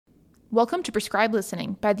Welcome to Prescribed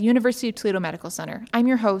Listening by the University of Toledo Medical Center. I'm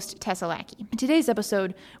your host, Tessa Lackey. In today's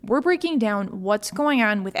episode, we're breaking down what's going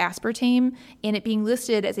on with aspartame and it being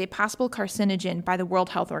listed as a possible carcinogen by the World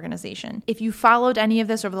Health Organization. If you followed any of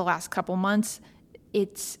this over the last couple months,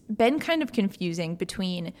 it's been kind of confusing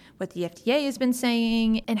between what the FDA has been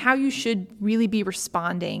saying and how you should really be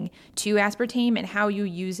responding to aspartame and how you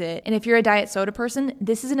use it. And if you're a diet soda person,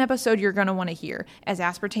 this is an episode you're going to want to hear, as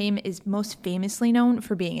aspartame is most famously known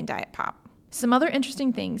for being in diet pop. Some other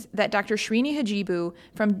interesting things that Dr. Srini Hejeebu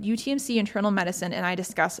from UTMC Internal Medicine and I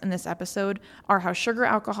discuss in this episode are how sugar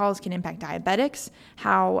alcohols can impact diabetics,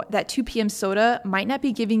 how that 2 p.m. soda might not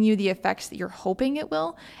be giving you the effects that you're hoping it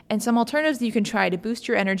will, and some alternatives that you can try to boost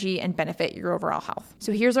your energy and benefit your overall health.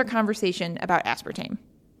 So here's our conversation about aspartame.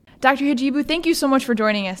 Dr. Hejeebu, thank you so much for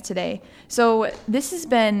joining us today. So this has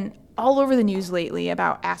been all over the news lately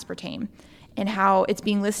about aspartame and how it's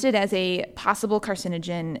being listed as a possible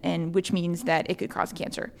carcinogen, and which means that it could cause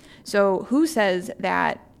cancer. So WHO says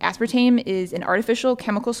that aspartame is an artificial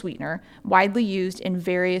chemical sweetener widely used in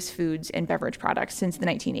various foods and beverage products since the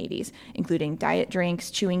 1980s, including diet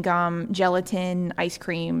drinks, chewing gum, gelatin, ice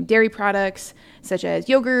cream, dairy products such as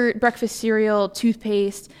yogurt, breakfast cereal,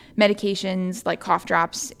 toothpaste, medications like cough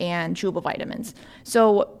drops, and chewable vitamins.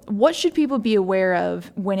 So what should people be aware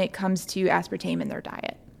of when it comes to aspartame in their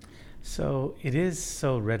diet? So it is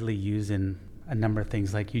so readily used in a number of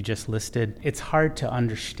things like you just listed. It's hard to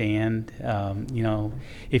understand,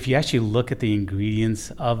 if you actually look at the ingredients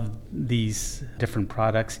of these different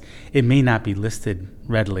products, it may not be listed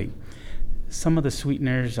readily. Some of the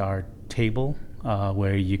sweeteners are table,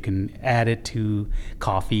 where you can add it to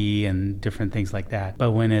coffee and different things like that.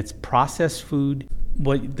 But when it's processed food,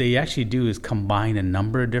 what they actually do is combine a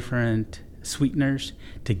number of different sweeteners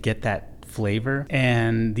to get that flavor,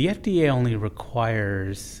 and the FDA only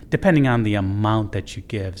requires, depending on the amount that you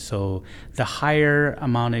give, so the higher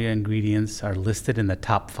amount of ingredients are listed in the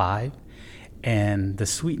top 5, and the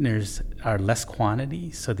sweeteners are less quantity,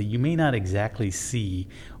 so that you may not exactly see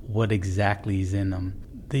what exactly is in them.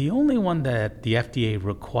 The only one that the FDA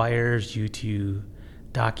requires you to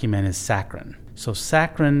document is saccharin. So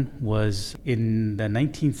saccharin was in the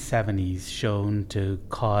 1970s shown to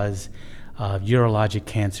cause urologic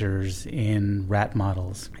cancers in rat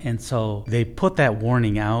models. And so they put that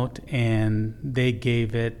warning out, and they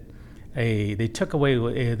gave it they took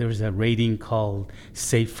away, there was a rating called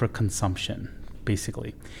safe for consumption,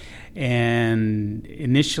 basically. And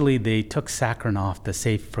initially they took saccharin off the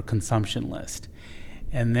safe for consumption list.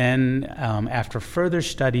 And then after further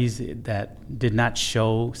studies that did not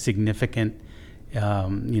show significant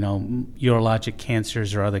urologic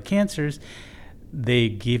cancers or other cancers, they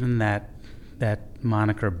gave them that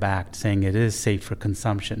moniker back, saying it is safe for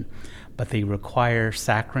consumption. But they require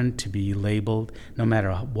saccharin to be labeled no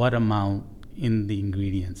matter what amount in the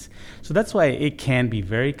ingredients. So that's why it can be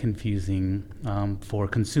very confusing for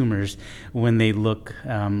consumers when they look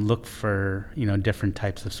for different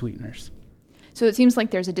types of sweeteners. So it seems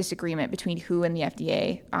like there's a disagreement between WHO and the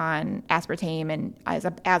FDA on aspartame and as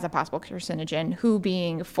a possible carcinogen, WHO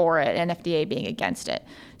being for it and FDA being against it.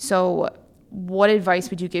 So what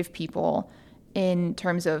advice would you give people in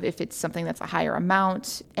terms of if it's something that's a higher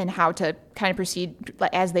amount and how to kind of proceed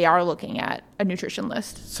as they are looking at a nutrition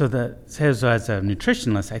list? So as a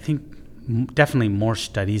nutrition list, I think definitely more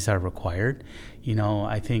studies are required.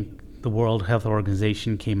 I think the World Health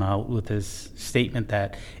Organization came out with this statement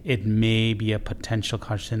that it may be a potential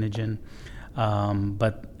carcinogen.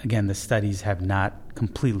 But again, the studies have not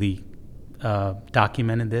completely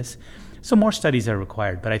documented this. So more studies are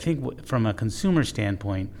required. But I think from a consumer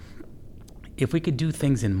standpoint, if we could do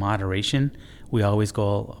things in moderation, we always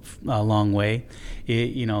go a long way.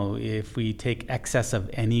 If we take excess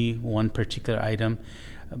of any one particular item,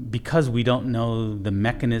 because we don't know the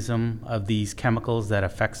mechanism of these chemicals that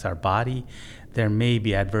affects our body, there may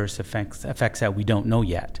be adverse effects that we don't know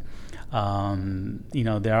yet.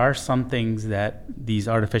 There are some things that these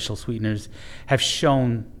artificial sweeteners have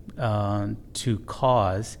shown to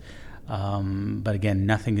cause. But again,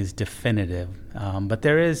 nothing is definitive. But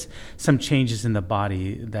there is some changes in the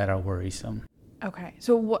body that are worrisome. Okay.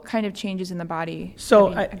 So what kind of changes in the body?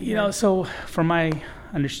 So from my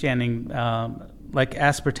understanding, like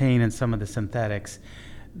aspartame and some of the synthetics,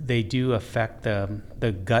 they do affect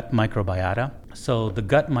the gut microbiota. So the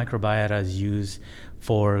gut microbiota is used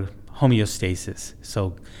for homeostasis.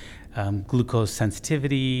 So glucose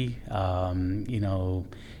sensitivity,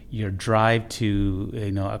 your drive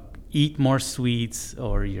to eat more sweets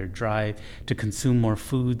or your drive to consume more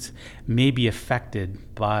foods may be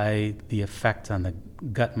affected by the effect on the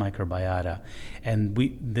gut microbiota. And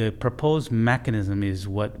the proposed mechanism is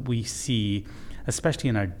what we see, especially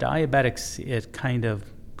in our diabetics. It kind of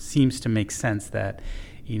seems to make sense that,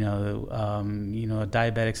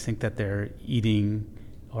 diabetics think that they're eating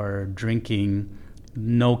or drinking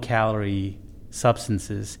no-calorie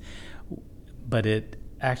substances, but it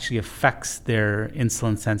actually affects their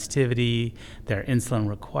insulin sensitivity, their insulin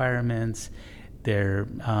requirements, their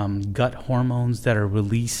gut hormones that are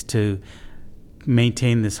released to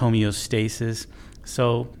maintain this homeostasis.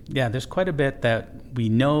 So, yeah, there's quite a bit that we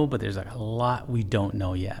know, but there's a lot we don't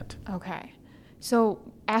know yet. Okay. So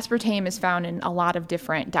aspartame is found in a lot of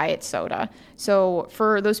different diet soda. So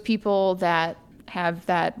for those people that have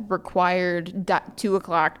that required 2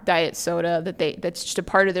 o'clock diet soda that's just a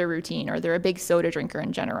part of their routine, or they're a big soda drinker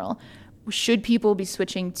in general, should people be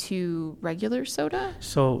switching to regular soda?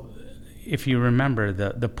 So if you remember,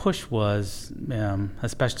 the push was,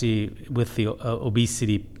 especially with the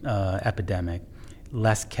obesity epidemic,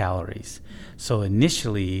 less calories. So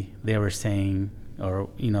initially they were saying,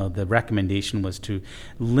 the recommendation was to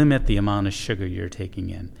limit the amount of sugar you're taking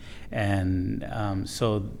in. And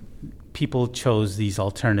so people chose these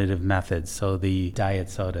alternative methods, so the diet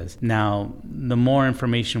sodas. Now, the more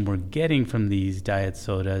information we're getting from these diet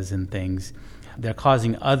sodas and things, they're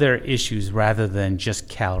causing other issues rather than just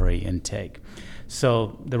calorie intake.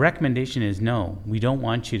 So the recommendation is no, we don't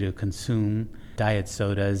want you to consume diet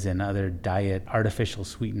sodas and other diet artificial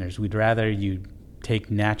sweeteners. We'd rather you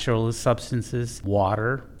take natural substances,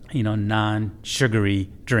 water, non-sugary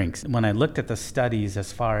drinks. When I looked at the studies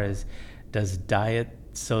as far as does diet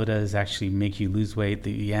sodas actually make you lose weight,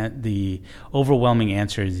 the overwhelming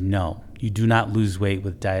answer is no. You do not lose weight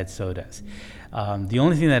with diet sodas. The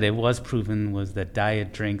only thing that it was proven was that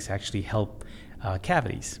diet drinks actually help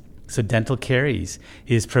cavities. So dental caries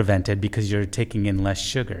is prevented because you're taking in less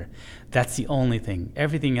sugar. That's the only thing.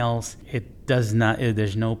 Everything else, it does not.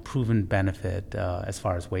 There's no proven benefit as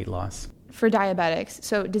far as weight loss. For diabetics,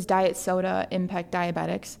 so does diet soda impact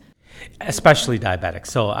diabetics? Especially diabetics.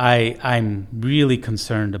 So I'm really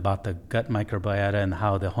concerned about the gut microbiota and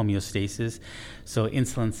how the homeostasis. So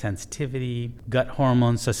insulin sensitivity, gut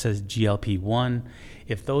hormones such as GLP-1,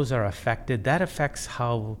 if those are affected, that affects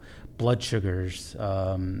how blood sugars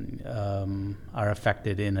are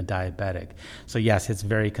affected in a diabetic. So yes, it's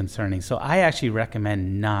very concerning. So I actually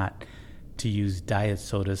recommend not to use diet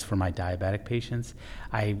sodas for my diabetic patients.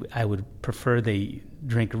 I would prefer they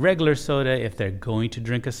drink regular soda if they're going to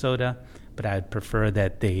drink a soda, but I would prefer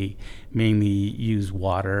that they mainly use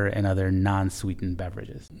water and other non-sweetened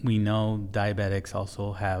beverages. We know diabetics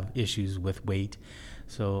also have issues with weight,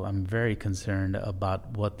 so I'm very concerned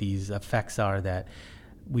about what these effects are. That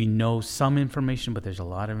we know some information, but there's a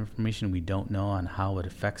lot of information we don't know on how it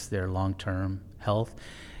affects their long-term health.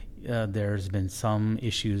 There's been some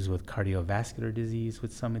issues with cardiovascular disease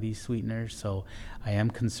with some of these sweeteners, so I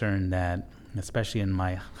am concerned that, especially in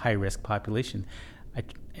my high-risk population,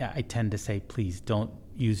 I tend to say, please don't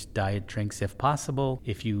use diet drinks if possible.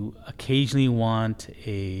 If you occasionally want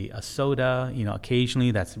a soda,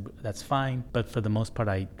 occasionally that's fine, but for the most part,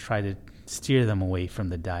 I try to steer them away from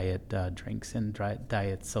the diet drinks and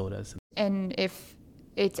diet sodas. And if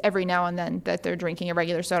it's every now and then that they're drinking a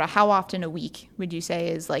regular soda, how often a week would you say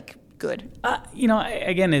is good?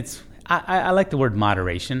 Again, I like the word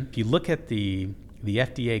moderation. If you look at the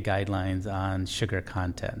FDA guidelines on sugar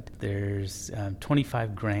content, there's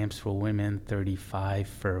 25 grams for women, 35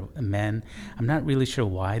 for men. I'm not really sure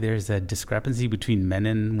why there's a discrepancy between men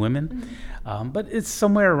and women, but it's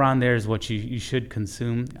somewhere around there is what you should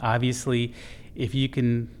consume. Obviously, if you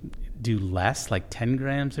can do less, like 10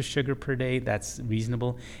 grams of sugar per day, that's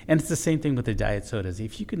reasonable. And it's the same thing with the diet sodas.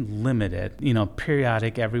 If you can limit it,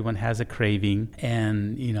 periodic, everyone has a craving,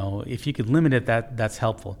 and, if you could limit it, that's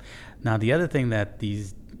helpful. Now, the other thing that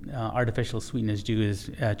these artificial sweeteners do is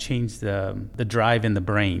change the drive in the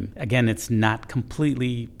brain. Again, it's not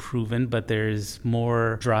completely proven, but there's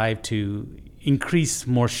more drive to increase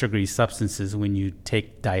more sugary substances when you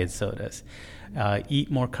take diet sodas. Eat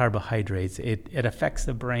more carbohydrates. It affects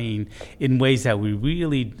the brain in ways that we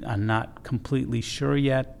really are not completely sure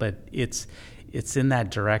yet, but it's in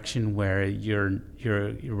that direction where you're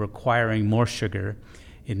requiring more sugar.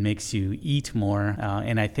 It makes you eat more,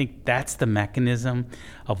 and I think that's the mechanism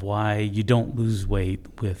of why you don't lose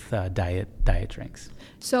weight with diet drinks.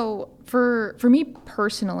 So for me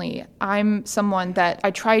personally, I'm someone that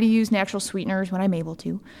I try to use natural sweeteners when I'm able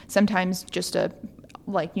to. Sometimes just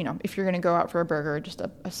if you're going to go out for a burger, just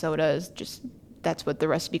a soda is just that's what the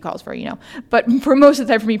recipe calls for, But for most of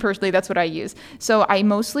the time, for me personally, that's what I use. So I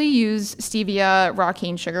mostly use stevia, raw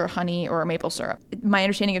cane sugar, honey, or maple syrup. My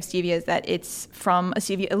understanding of stevia is that it's from a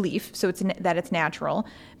stevia leaf, so it's natural,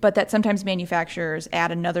 but that sometimes manufacturers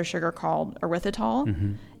add another sugar called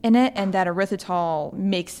erythritol in it, and that erythritol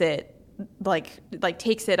makes it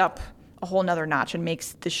takes it up a whole nother notch and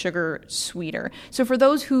makes the sugar sweeter. So for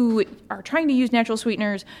those who are trying to use natural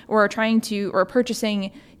sweeteners or are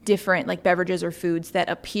purchasing different beverages or foods that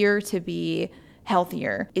appear to be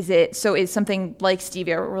healthier, is something like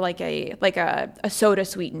stevia or like a soda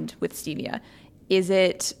sweetened with stevia, is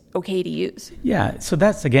it okay to use? Yeah, so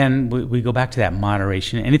that's, again, we go back to that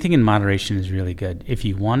moderation. Anything in moderation is really good. If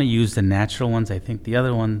you want to use the natural ones, I think the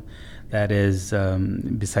other one that is,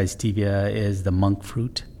 besides stevia, is the monk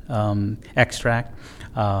fruit extract,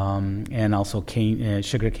 and also cane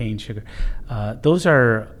sugar. Those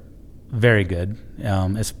are very good.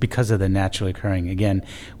 It's because of the naturally occurring. Again,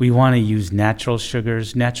 we want to use natural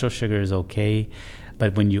sugars. Natural sugar is okay,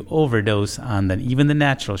 but when you overdose on even the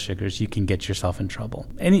natural sugars, you can get yourself in trouble.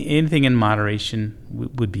 Anything in moderation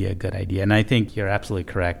would be a good idea. And I think you're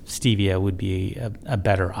absolutely correct. Stevia would be a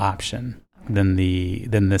better option than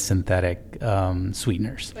the synthetic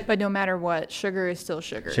sweeteners. But no matter what, sugar is still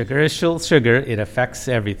sugar. Sugar is still sugar. It affects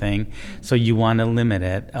everything. So you want to limit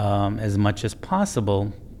it as much as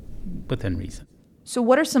possible within reason. So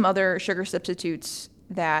what are some other sugar substitutes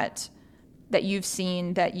that you've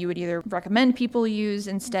seen that you would either recommend people use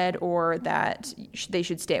instead or that they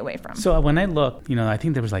should stay away from? So when I look, I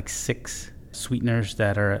think there was 6 sweeteners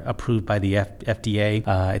that are approved by the FDA.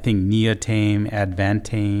 I think neotame,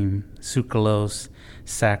 advantame, sucralose,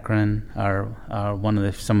 saccharin are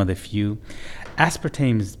some of the few.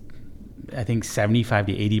 Aspartame is, I think, 75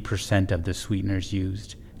 to 80% of the sweeteners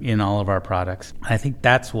used in all of our products. I think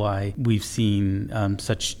that's why we've seen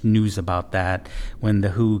such news about that when the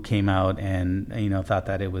WHO came out and thought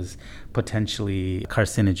that it was potentially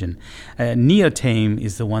carcinogen. Neotame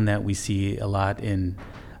is the one that we see a lot in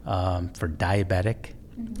for diabetic.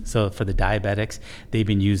 So for the diabetics, they've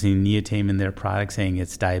been using neotame in their product, saying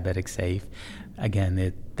it's diabetic safe.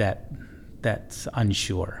 Again, that's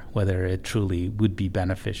unsure whether it truly would be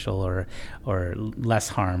beneficial or less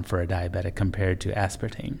harm for a diabetic compared to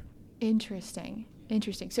aspartame. Interesting.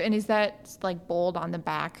 So, and is that bold on the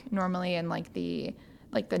back normally and the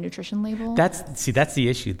nutrition label? That's the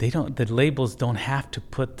issue. The labels don't have to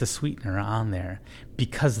put the sweetener on there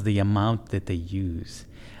because of the amount that they use.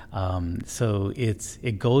 So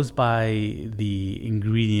it goes by the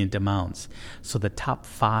ingredient amounts. So the top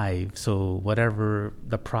 5, so whatever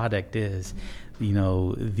the product is,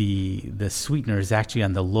 the sweetener is actually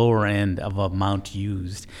on the lower end of amount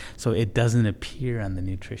used. So it doesn't appear on the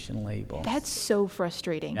nutrition label. That's so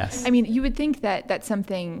frustrating. Yes. I mean, you would think that that's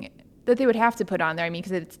something that they would have to put on there. I mean,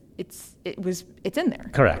 because it's in there.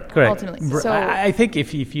 Correct. Ultimately, so I think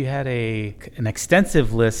if you had an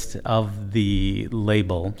extensive list of the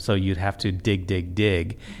label, so you'd have to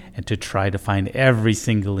dig, and to try to find every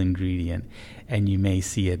single ingredient, and you may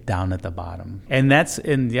see it down at the bottom. And that's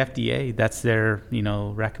in the FDA. That's their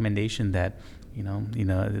recommendation that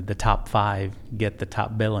the top 5 get the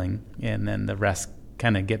top billing, and then the rest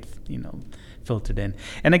kind of get filtered in.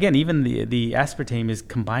 And again, even the aspartame is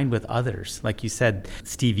combined with others. Like you said,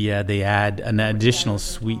 stevia, they add an additional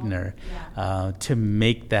sweetener to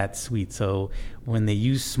make that sweet. So when they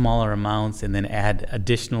use smaller amounts and then add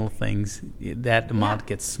additional things, that amount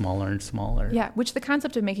gets smaller and smaller. Yeah, which the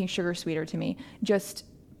concept of making sugar sweeter to me just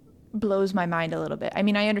blows my mind a little bit. I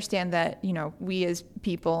mean, I understand that, we as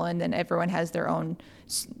people and then everyone has their own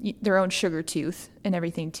sugar tooth and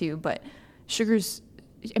everything too, but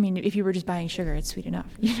if you were just buying sugar, it's sweet enough.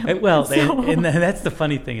 Well, and that's the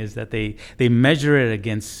funny thing is that they measure it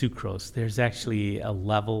against sucrose. There's actually a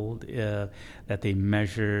level that they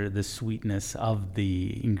measure the sweetness of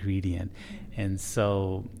the ingredient. And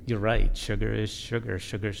so you're right, sugar is sugar.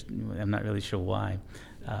 I'm not really sure why.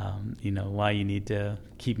 Why you need to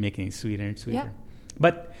keep making it sweeter and sweeter. Yeah.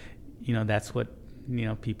 But, that's what,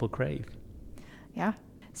 people crave. Yeah.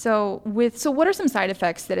 So what are some side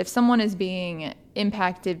effects that if someone is being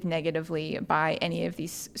impacted negatively by any of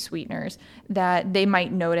these sweeteners that they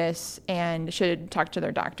might notice and should talk to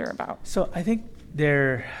their doctor about? So I think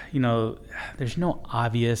there's no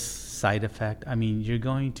obvious side effect. I mean, you're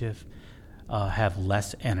going to have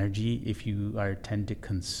less energy if you tend to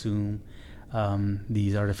consume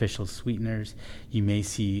these artificial sweeteners. You may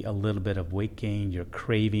see a little bit of weight gain. You're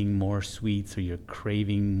craving more sweets or you're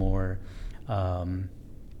craving more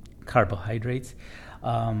carbohydrates.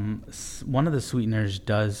 One of the sweeteners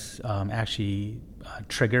does actually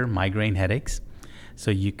trigger migraine headaches. So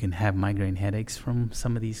you can have migraine headaches from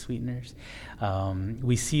some of these sweeteners.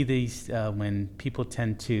 We see these when people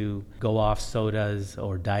tend to go off sodas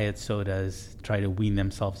or diet sodas, try to wean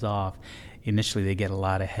themselves off. Initially, they get a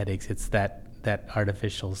lot of headaches. It's that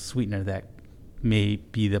artificial sweetener that may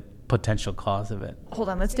be the potential cause of it. Hold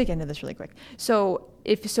on, let's dig into this really quick. So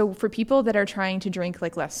for people that are trying to drink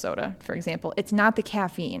like less soda, for example, it's not the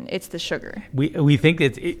caffeine, it's the sugar. We think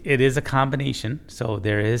it is a combination. So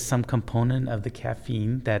there is some component of the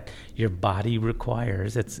caffeine that your body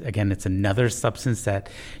requires. It's another substance that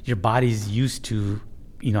your body's used to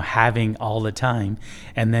having all the time.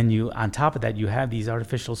 And then on top of that, you have these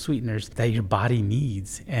artificial sweeteners that your body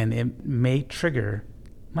needs, and it may trigger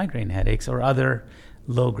migraine headaches or other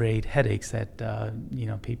low-grade headaches that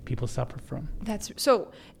people suffer from. That's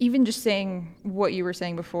so. Even just saying what you were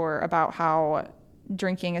saying before about how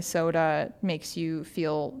drinking a soda makes you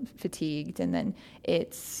feel fatigued, and then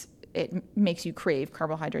it makes you crave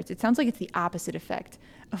carbohydrates. It sounds like it's the opposite effect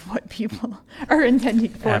of what people are intending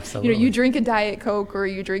for. Absolutely. You drink a Diet Coke or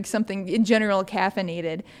you drink something in general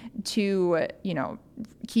caffeinated to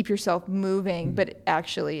keep yourself moving, but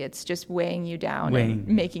actually it's just weighing you down and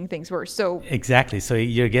making things worse. So exactly. So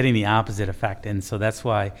you're getting the opposite effect, and so that's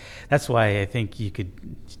why I think you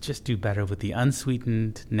could just do better with the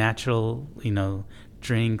unsweetened, natural,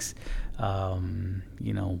 drinks.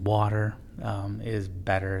 Water is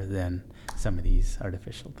better than some of these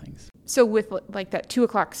artificial things. So with like that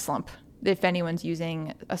 2:00 slump, if anyone's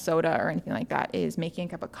using a soda or anything like that, is making a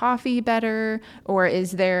cup of coffee better, or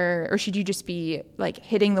should you just be like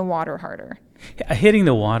hitting the water harder? Hitting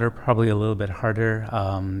the water probably a little bit harder.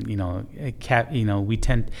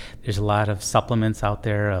 There's a lot of supplements out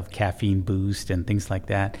there of caffeine boost and things like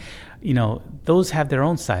that. Those have their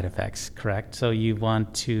own side effects, correct? So you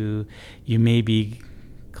may be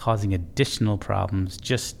causing additional problems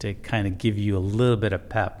just to kind of give you a little bit of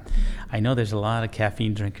pep. I know there's a lot of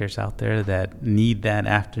caffeine drinkers out there that need that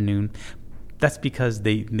afternoon. That's because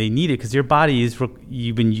they need it because your body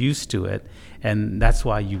you've been used to it, and that's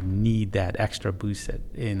why you need that extra boost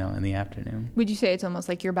in the afternoon. Would you say it's almost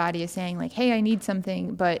like your body is saying like, hey, I need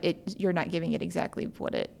something, but you're not giving it exactly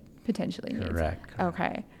what it potentially needs? Correct.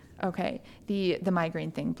 Okay. The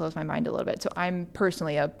migraine thing blows my mind a little bit. So I'm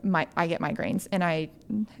personally I get migraines, and I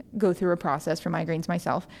go through a process for migraines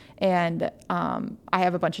myself. And I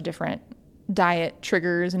have a bunch of different diet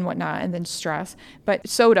triggers and whatnot, and then stress. But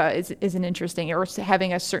soda is an interesting, or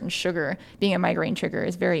having a certain sugar being a migraine trigger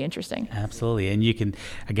is very interesting. Absolutely. And you can,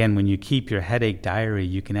 again, when you keep your headache diary,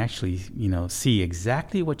 you can actually, see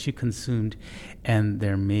exactly what you consumed, and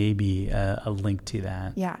there may be a link to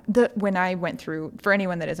that. Yeah. When I went through, for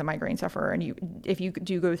anyone that is a migraine sufferer, and if you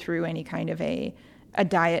do go through any kind of a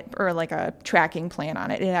diet or like a tracking plan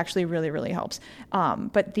on it actually really, really helps.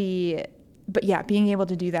 But yeah, being able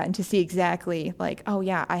to do that and to see exactly like, oh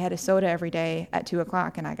yeah, I had a soda every day at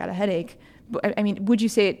 2:00 and I got a headache. I mean, would you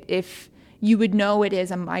say if you would know it is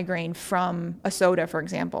a migraine from a soda, for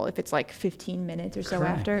example, if it's like 15 minutes or so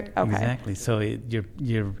Correct. after? Okay. Exactly. So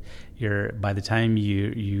you're by the time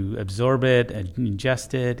you absorb it and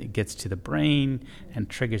ingest it, it gets to the brain and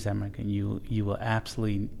triggers that migraine. You will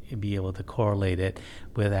absolutely be able to correlate it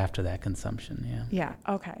with after that consumption. Yeah. Yeah.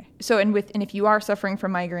 Okay. So and if you are suffering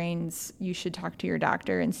from migraines, you should talk to your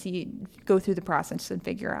doctor and go through the process and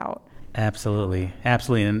figure out. Absolutely.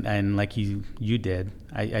 And like you did,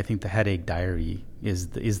 I think the headache diary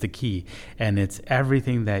is the key, and it's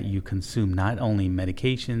everything that you consume, not only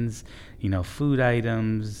medications, food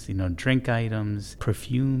items, drink items,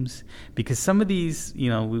 perfumes, because some of these,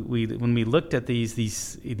 we when we looked at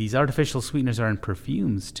these artificial sweeteners are in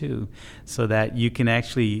perfumes too, so that you can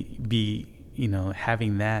actually be,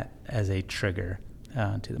 having that as a trigger.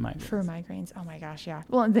 To the migraines. For migraines. Oh my gosh, yeah.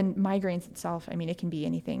 Well, and then migraines itself, I mean, it can be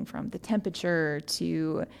anything from the temperature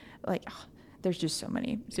to there's just so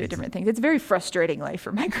many different things. It's a very frustrating life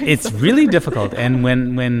for migraines. It's really difficult. And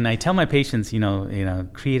when I tell my patients,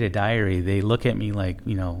 create a diary, they look at me like,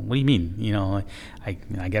 what do you mean? I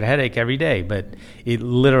get a headache every day, but it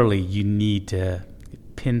literally, you need to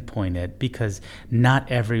pinpoint it because not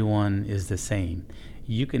everyone is the same.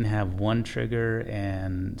 You can have one trigger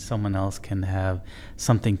and someone else can have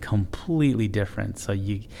something completely different. So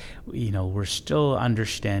we're still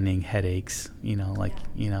understanding headaches,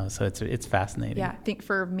 so it's fascinating. Yeah, I think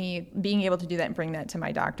for me, being able to do that and bring that to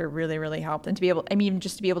my doctor really, really helped. And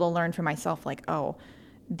just to be able to learn for myself, like, oh,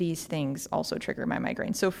 these things also trigger my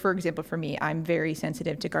migraine. So for example, for me, I'm very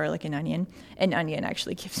sensitive to garlic and onion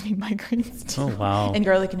actually gives me migraines too. Oh, wow. And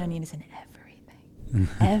garlic and onion is in everything.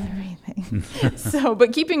 So,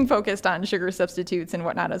 but keeping focused on sugar substitutes and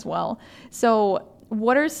whatnot as well. So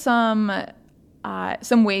what are some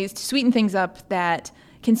some ways to sweeten things up that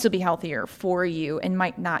can still be healthier for you and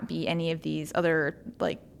might not be any of these other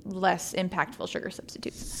like less impactful sugar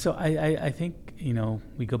substitutes. So I think,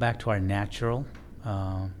 we go back to our naturally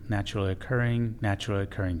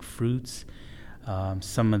occurring fruits.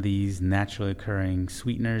 Some of these naturally occurring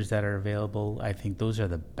sweeteners that are available, I think those are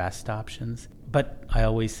the best options. But I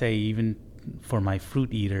always say, even for my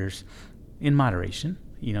fruit eaters, in moderation.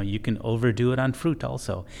 You can overdo it on fruit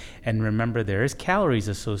also. And remember, there is calories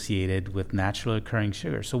associated with naturally occurring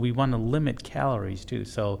sugar. So we want to limit calories too.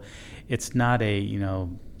 So it's not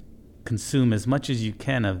consume as much as you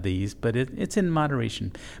can of these, but it's in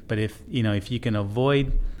moderation. But if you can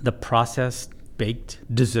avoid the processed baked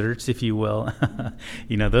desserts, if you will,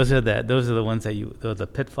 those are the ones those are the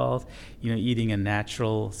pitfalls. Eating a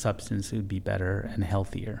natural substance would be better and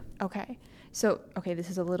healthier. Okay. So, this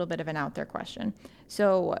is a little bit of an out there question.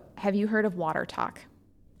 So, have you heard of water talk?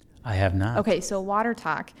 I have not. Okay, so water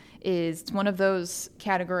talk is one of those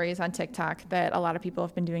categories on TikTok that a lot of people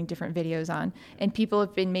have been doing different videos on. And people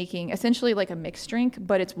have been making essentially like a mixed drink,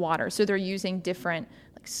 but it's water. So they're using different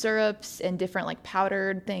like syrups and different like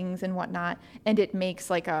powdered things and whatnot. And it makes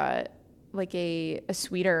like a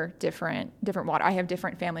sweeter, different water. I have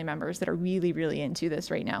different family members that are really, really into this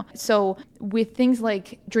right now. So with things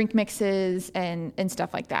like drink mixes and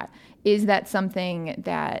stuff like that, is that something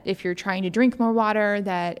that if you're trying to drink more water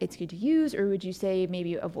that it's good to use, or would you say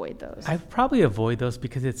maybe avoid those? I'd probably avoid those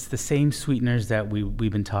because it's the same sweeteners that we've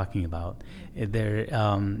been talking about. You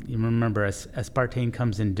remember, aspartame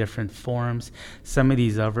comes in different forms. Some of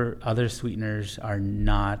these other sweeteners are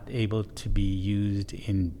not able to be used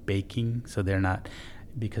in baking, so they're not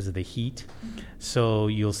because of the heat. So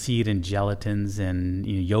you'll see it in gelatins and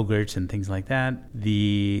yogurts and things like that.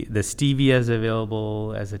 The stevia is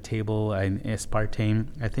available as a table, and aspartame.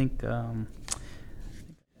 I think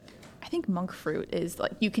monk fruit is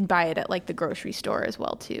like you can buy it at like the grocery store as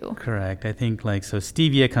well too. Correct. I think so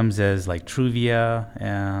stevia comes as like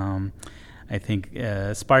Truvia. I think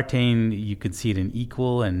aspartame, you could see it in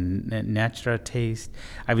Equal and Natura Taste.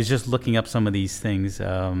 I was just looking up some of these things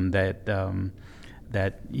that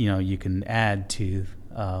you can add to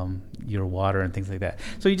your water and things like that.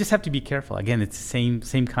 So you just have to be careful. Again, it's the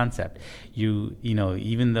same concept.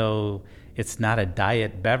 Even though it's not a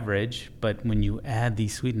diet beverage, but when you add the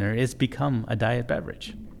sweetener, it's become a diet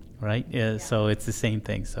beverage, right? Yeah. So it's the same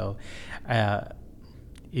thing. So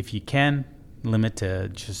if you can, limit to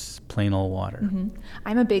just plain old water. Mm-hmm.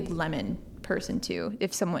 I'm a big lemon person too.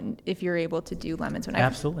 If you're able to do lemons,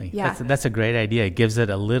 absolutely, yeah, that's a great idea. It gives it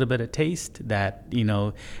a little bit of taste that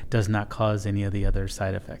does not cause any of the other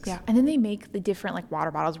side effects. Yeah, and then they make the different like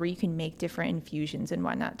water bottles where you can make different infusions and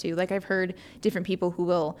whatnot too. Like I've heard different people who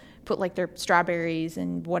will put like their strawberries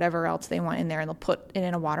and whatever else they want in there, and they'll put it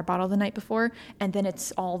in a water bottle the night before, and then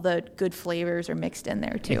it's all the good flavors are mixed in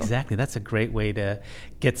there too. Exactly, that's a great way to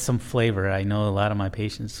get some flavor. I know a lot of my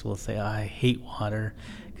patients will say, I hate water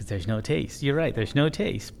because there's no taste. You're right, there's no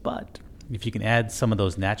taste. But if you can add some of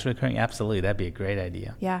those naturally occurring, absolutely, that'd be a great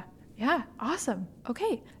idea. Yeah, awesome.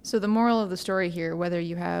 Okay, so the moral of the story here, whether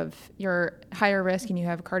you're higher risk and you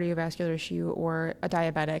have a cardiovascular issue or a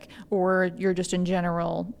diabetic, or you're just in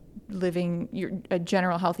general you're a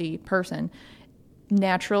general healthy person,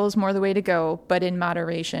 natural is more the way to go, but in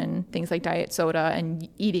moderation, things like diet soda and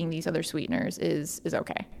eating these other sweeteners is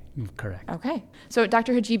okay. Correct. Okay. So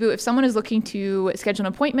Dr. Hejeebu, if someone is looking to schedule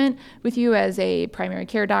an appointment with you as a primary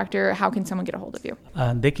care doctor, how can someone get a hold of you?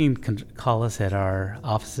 They can call us at our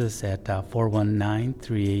offices at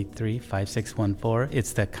 419-383-5614.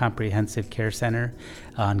 It's the Comprehensive Care Center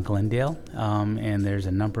on Glendale, and there's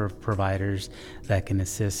a number of providers that can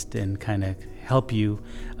assist and kind of help you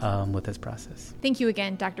with this process. Thank you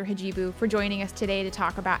again, Dr. Hejeebu, for joining us today to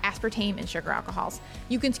talk about aspartame and sugar alcohols.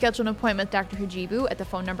 You can schedule an appointment with Dr. Hejeebu at the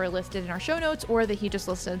phone number listed in our show notes or that he just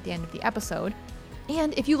listed at the end of the episode.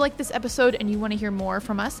 And if you like this episode and you want to hear more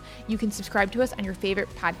from us, you can subscribe to us on your favorite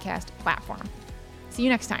podcast platform. See you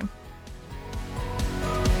next time.